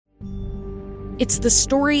It's the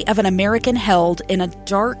story of an American held in a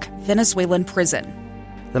dark Venezuelan prison.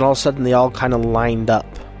 Then all of a sudden they all kind of lined up.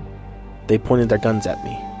 They pointed their guns at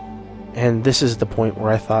me. And this is the point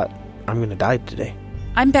where I thought, I'm going to die today.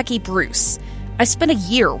 I'm Becky Bruce. I spent a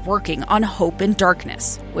year working on Hope in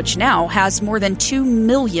Darkness, which now has more than 2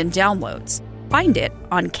 million downloads. Find it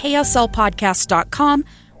on kslpodcast.com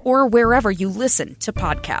or wherever you listen to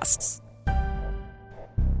podcasts.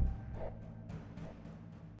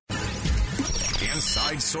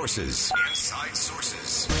 Inside Sources. Inside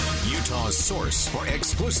Sources. Utah's source for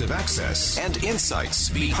exclusive access and insights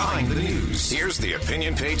behind the news. Here's the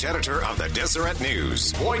opinion page editor of the Deseret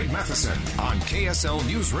News, Boyd Matheson, on KSL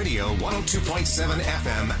News Radio 102.7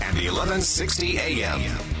 FM and 1160 AM.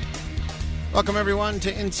 Welcome, everyone,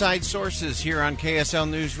 to Inside Sources here on KSL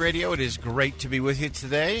News Radio. It is great to be with you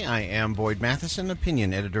today. I am Boyd Matheson,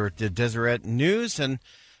 opinion editor at the Deseret News, and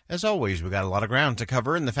as always, we've got a lot of ground to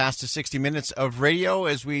cover in the fastest 60 minutes of radio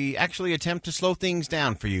as we actually attempt to slow things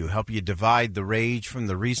down for you, help you divide the rage from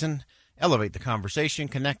the reason, elevate the conversation,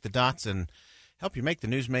 connect the dots, and help you make the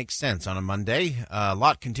news make sense on a Monday. A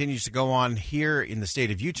lot continues to go on here in the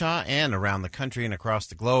state of Utah and around the country and across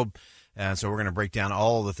the globe. And so we're going to break down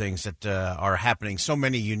all the things that are happening. So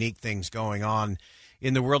many unique things going on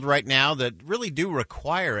in the world right now that really do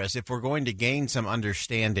require us, if we're going to gain some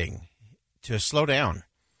understanding, to slow down.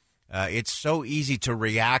 It's so easy to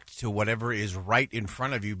react to whatever is right in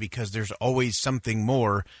front of you because there's always something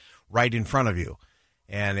more right in front of you.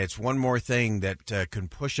 And it's one more thing that can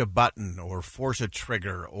push a button or force a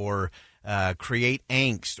trigger or create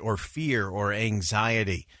angst or fear or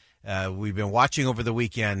anxiety. We've been watching over the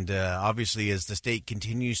weekend, obviously, as the state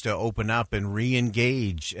continues to open up and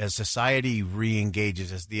re-engage, as society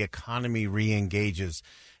re-engages, as the economy re-engages,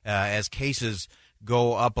 as cases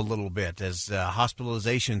go up a little bit, as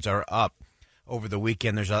hospitalizations are up over the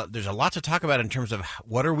weekend. There's a lot to talk about in terms of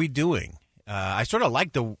what are we doing. I sort of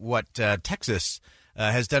like what Texas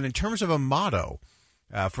has done in terms of a motto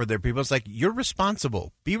for their people. It's like, you're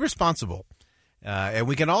responsible. Be responsible. And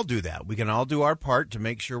we can all do that. We can all do our part to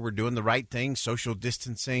make sure we're doing the right thing, social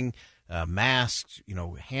distancing, masks,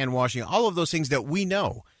 hand washing, all of those things that we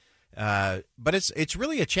know. But it's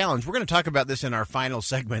really a challenge. We're going to talk about this in our final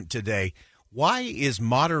segment today. Why is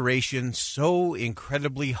moderation so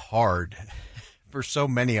incredibly hard for so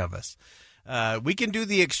many of us? We can do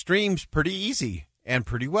the extremes pretty easy and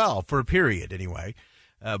pretty well, for a period anyway.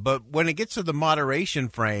 But when it gets to the moderation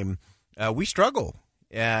frame, we struggle.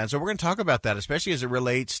 And so we're going to talk about that, especially as it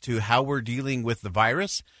relates to how we're dealing with the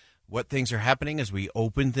virus, what things are happening as we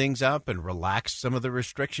open things up and relax some of the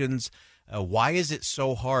restrictions. Why is it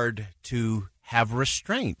so hard to have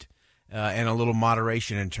restraint? And a little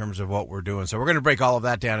moderation in terms of what we're doing. So we're going to break all of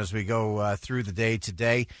that down as we go through the day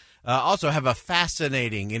today. Also have a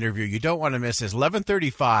fascinating interview you don't want to miss. It's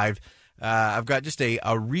 11:35. I've got just a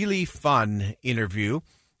really fun interview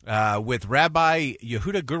with Rabbi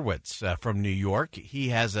Yehuda Gurwitz from New York. He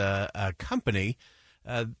has a company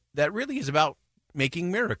that really is about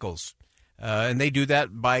making miracles. And they do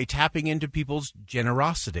that by tapping into people's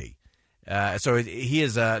generosity. So he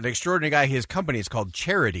is an extraordinary guy. His company is called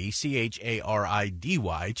Charidy,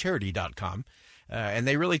 Charidy, charity.com. And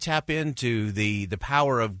they really tap into the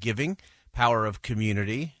power of giving, power of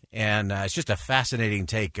community. And it's just a fascinating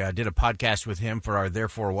take. I did a podcast with him for our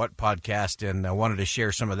Therefore What podcast, and I wanted to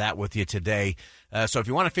share some of that with you today. So if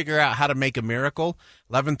you want to figure out how to make a miracle,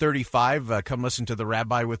 11:35, come listen to the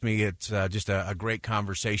rabbi with me. It's just a great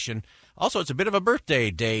conversation. Also, it's a bit of a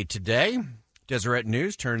birthday day today. Deseret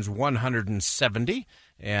News turns 170,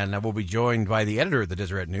 and we'll be joined by the editor of the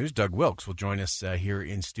Deseret News, Doug Wilkes, will join us here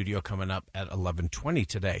in studio coming up at 11:20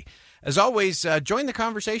 today. As always, join the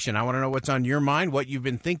conversation. I want to know what's on your mind, what you've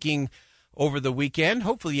been thinking over the weekend.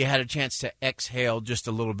 Hopefully you had a chance to exhale just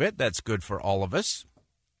a little bit. That's good for all of us.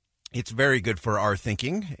 It's very good for our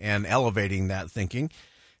thinking and elevating that thinking.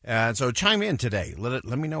 So chime in today. Let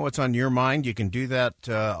me know what's on your mind. You can do that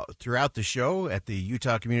throughout the show at the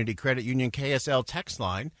Utah Community Credit Union KSL text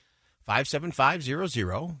line,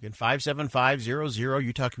 57500. Again, 57500,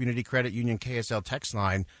 Utah Community Credit Union KSL text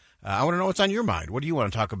line. I want to know what's on your mind. What do you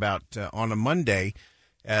want to talk about on a Monday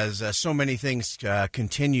as so many things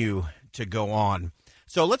continue to go on?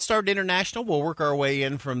 So let's start international. We'll work our way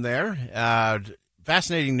in from there.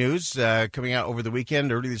 Fascinating news coming out over the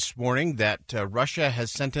weekend, early this morning, that Russia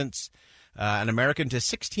has sentenced an American to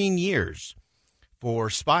 16 years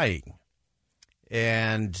for spying.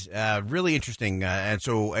 And really interesting. And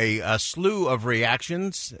so a slew of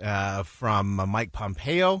reactions from Mike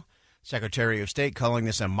Pompeo, Secretary of State, calling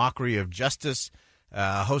this a mockery of justice.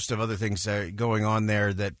 a host of other things going on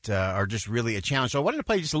there that are just really a challenge. So I wanted to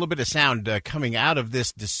play just a little bit of sound coming out of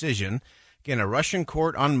this decision. Again, a Russian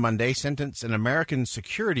court on Monday sentenced an American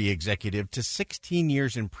security executive to 16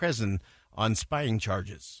 years in prison on spying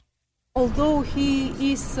charges. Although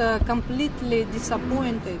he is completely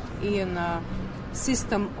disappointed in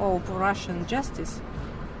system of Russian justice,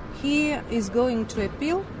 he is going to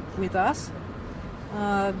appeal with us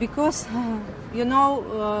because,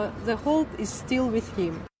 the hope is still with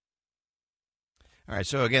him. All right,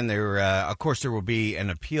 so again, of course, there will be an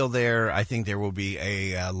appeal there. I think there will be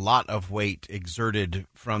a lot of weight exerted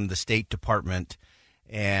from the State Department.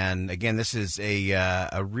 And again, this is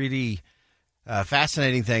a really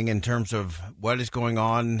fascinating thing in terms of what is going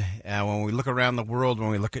on when we look around the world.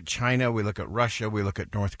 When we look at China, we look at Russia, we look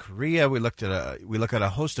at North Korea, we look at a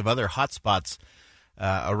host of other hotspots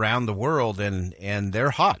around the world, and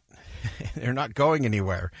they're hot. They're not going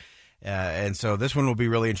anywhere. And so this one will be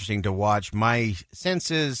really interesting to watch. My sense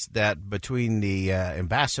is that between the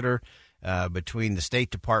ambassador, between the State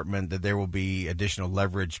Department, that there will be additional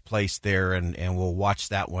leverage placed there, and we'll watch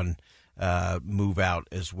that one move out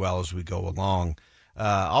as well as we go along.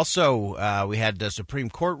 Also, we had the Supreme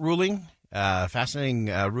Court ruling, fascinating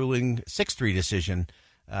ruling, 6-3 decision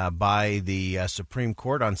by the Supreme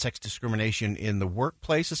Court on sex discrimination in the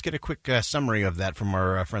workplace. Let's get a quick summary of that from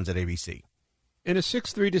our friends at ABC. In a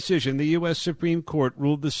 6-3 decision, the U.S. Supreme Court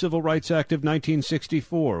ruled the Civil Rights Act of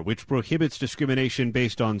 1964, which prohibits discrimination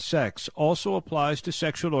based on sex, also applies to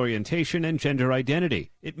sexual orientation and gender identity.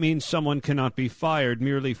 It means someone cannot be fired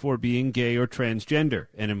merely for being gay or transgender.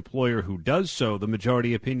 An employer who does so, the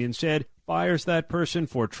majority opinion said, fires that person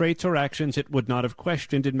for traits or actions it would not have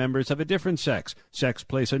questioned in members of a different sex. Sex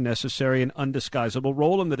plays a necessary and undisguisable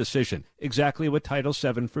role in the decision, exactly what Title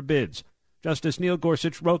VII forbids. Justice Neil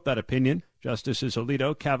Gorsuch wrote that opinion. Justices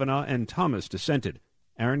Alito, Kavanaugh, and Thomas dissented.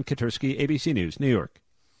 Aaron Katursky, ABC News, New York.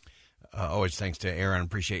 Always thanks to Aaron.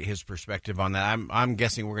 Appreciate his perspective on that. I'm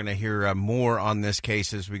guessing we're going to hear more on this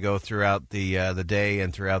case as we go throughout the day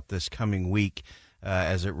and throughout this coming week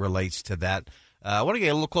as it relates to that. I want to get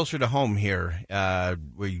a little closer to home here.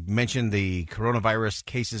 We mentioned the coronavirus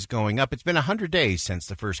cases going up. It's been 100 days since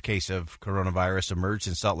the first case of coronavirus emerged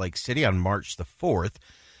in Salt Lake City on March the 4th.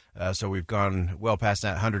 So we've gone well past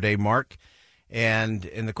that 100-day mark. And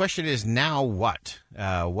the question is, now what?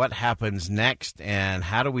 What happens next, and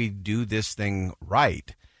how do we do this thing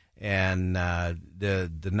right? And the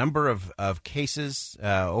number of cases,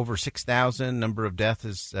 over 6,000, number of deaths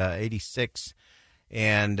is 86.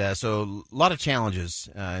 And so a lot of challenges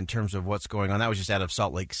in terms of what's going on. That was just out of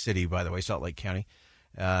Salt Lake City, by the way, Salt Lake County.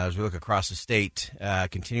 As we look across the state,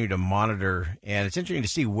 continue to monitor. And it's interesting to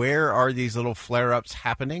see where are these little flare-ups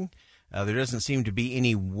happening. There doesn't seem to be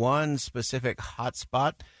any one specific hot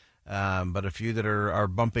spot, but a few that are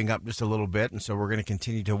bumping up just a little bit. And so we're going to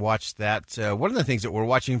continue to watch that. One of the things that we're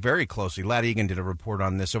watching very closely, Ladd Egan did a report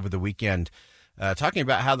on this over the weekend, talking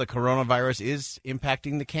about how the coronavirus is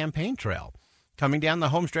impacting the campaign trail. Coming down the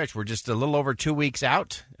home stretch, we're just a little over 2 weeks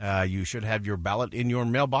out. You should have your ballot in your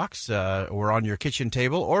mailbox or on your kitchen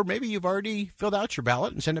table, or maybe you've already filled out your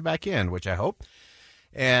ballot and sent it back in, which I hope.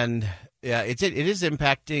 And it is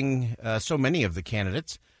impacting so many of the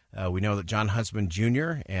candidates. We know that John Huntsman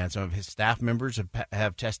Jr. and some of his staff members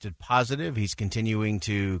have tested positive. He's continuing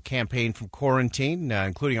to campaign from quarantine,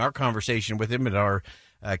 including our conversation with him at our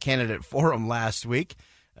candidate forum last week.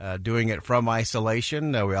 Doing it from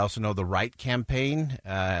isolation. We also know the Right campaign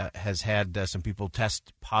has had some people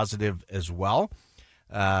test positive as well.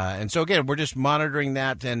 And so, again, we're just monitoring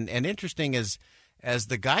that. And interesting as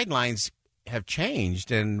the guidelines have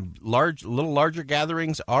changed and little larger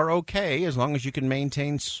gatherings are okay as long as you can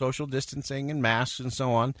maintain social distancing and masks and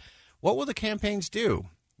so on. What will the campaigns do?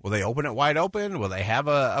 Will they open it wide open? Will they have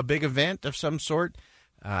a big event of some sort?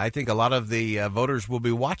 I think a lot of the voters will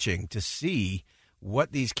be watching to see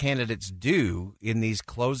what these candidates do in these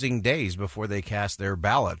closing days before they cast their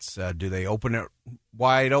ballots. Do they open it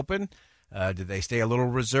wide open? Do they stay a little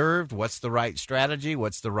reserved? What's the right strategy?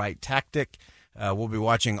 What's the right tactic? We'll be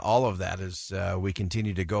watching all of that as we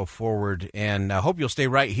continue to go forward. And I hope you'll stay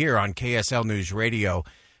right here on KSL News Radio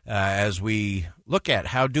as we look at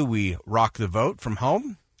how do we rock the vote from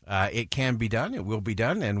home. It can be done. It will be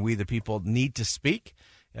done. And we, the people, need to speak.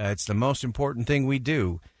 It's the most important thing we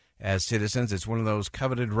do as citizens. It's one of those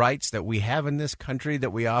coveted rights that we have in this country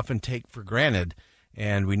that we often take for granted,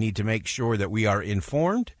 and we need to make sure that we are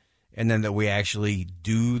informed and then that we actually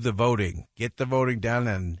do the voting, get the voting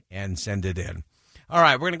done, and send it in. All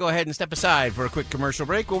right, we're going to go ahead and step aside for a quick commercial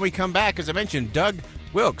break. When we come back, as I mentioned, Doug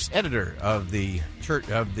Wilkes, editor of the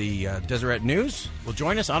Deseret News, will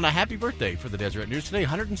join us on a happy birthday for the Deseret News today,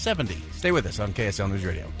 170. Stay with us on KSL News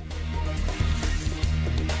Radio.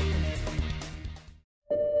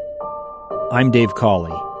 I'm Dave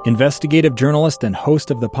Cawley, investigative journalist and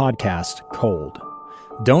host of the podcast Cold.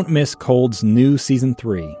 Don't miss Cold's new Season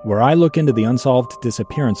 3, where I look into the unsolved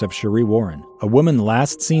disappearance of Cherie Warren, a woman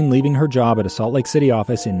last seen leaving her job at a Salt Lake City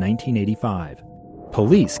office in 1985.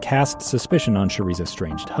 Police cast suspicion on Cherie's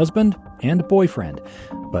estranged husband and boyfriend,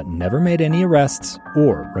 but never made any arrests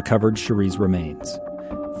or recovered Cherie's remains.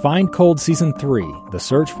 Find Cold Season 3, The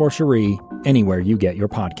Search for Cherie, anywhere you get your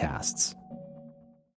podcasts.